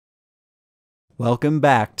Welcome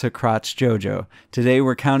back to Crotch JoJo. Today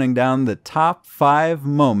we're counting down the top 5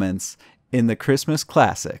 moments in the Christmas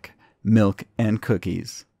classic, Milk and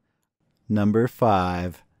Cookies. Number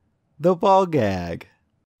 5. The ball gag.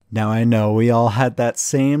 Now I know we all had that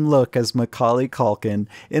same look as Macaulay Culkin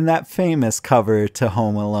in that famous cover to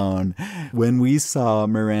Home Alone when we saw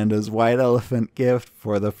Miranda's white elephant gift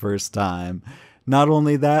for the first time. Not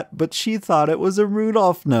only that, but she thought it was a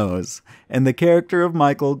Rudolph nose, and the character of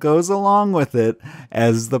Michael goes along with it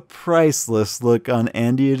as the priceless look on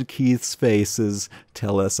Andy and Keith's faces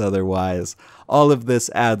tell us otherwise. All of this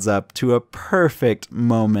adds up to a perfect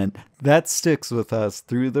moment that sticks with us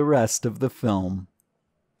through the rest of the film.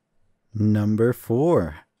 Number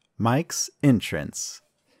 4. Mike's entrance.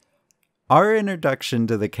 Our introduction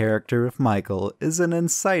to the character of Michael is an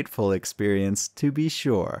insightful experience, to be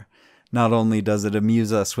sure. Not only does it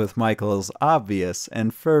amuse us with Michael's obvious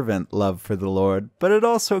and fervent love for the Lord, but it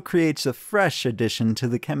also creates a fresh addition to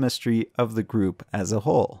the chemistry of the group as a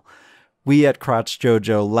whole. We at Crotch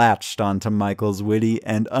JoJo latched onto Michael's witty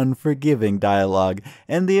and unforgiving dialogue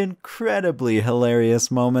and the incredibly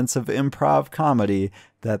hilarious moments of improv comedy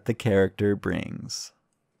that the character brings.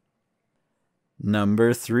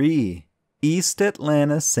 Number 3. East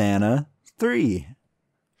Atlanta Santa 3.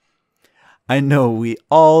 I know we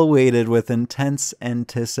all waited with intense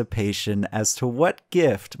anticipation as to what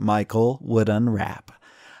gift Michael would unwrap.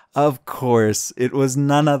 Of course, it was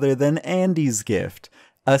none other than Andy's gift,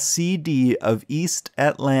 a CD of East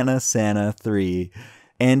Atlanta Santa 3.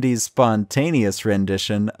 Andy's spontaneous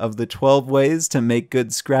rendition of the 12 Ways to Make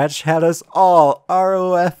Good Scratch had us all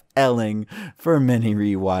ROFLing for many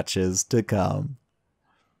rewatches to come.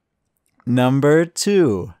 Number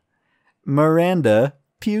 2. Miranda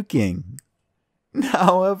puking.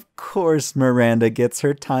 Now, of course, Miranda gets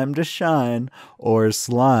her time to shine, or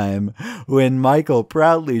slime, when Michael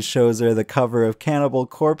proudly shows her the cover of Cannibal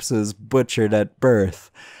Corpse's Butchered at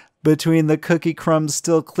Birth. Between the cookie crumbs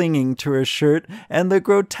still clinging to her shirt and the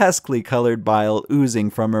grotesquely colored bile oozing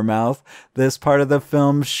from her mouth, this part of the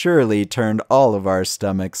film surely turned all of our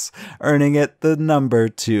stomachs, earning it the number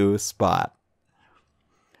 2 spot.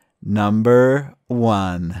 Number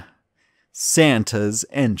 1. Santa's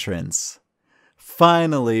entrance.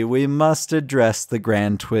 Finally, we must address the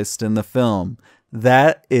grand twist in the film.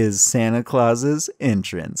 That is Santa Claus's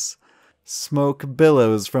entrance. Smoke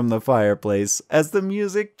billows from the fireplace as the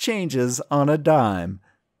music changes on a dime.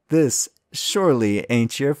 This surely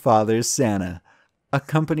ain't your father's Santa.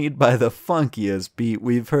 Accompanied by the funkiest beat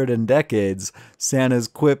we've heard in decades, Santa's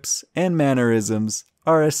quips and mannerisms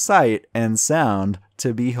are a sight and sound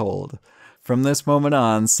to behold. From this moment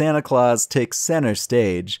on, Santa Claus takes center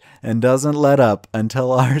stage and doesn't let up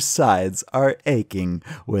until our sides are aching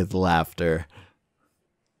with laughter.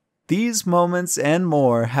 These moments and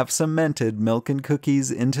more have cemented Milk and Cookies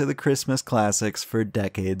into the Christmas classics for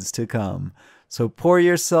decades to come. So pour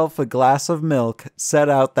yourself a glass of milk, set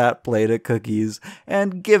out that plate of cookies,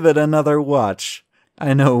 and give it another watch.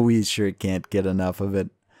 I know we sure can't get enough of it.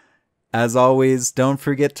 As always, don't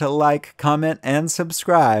forget to like, comment, and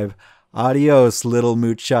subscribe. Adios, little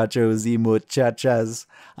muchachos y muchachas.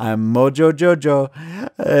 I'm Mojo Jojo.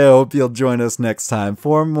 I hope you'll join us next time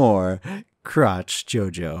for more Crotch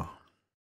JoJo.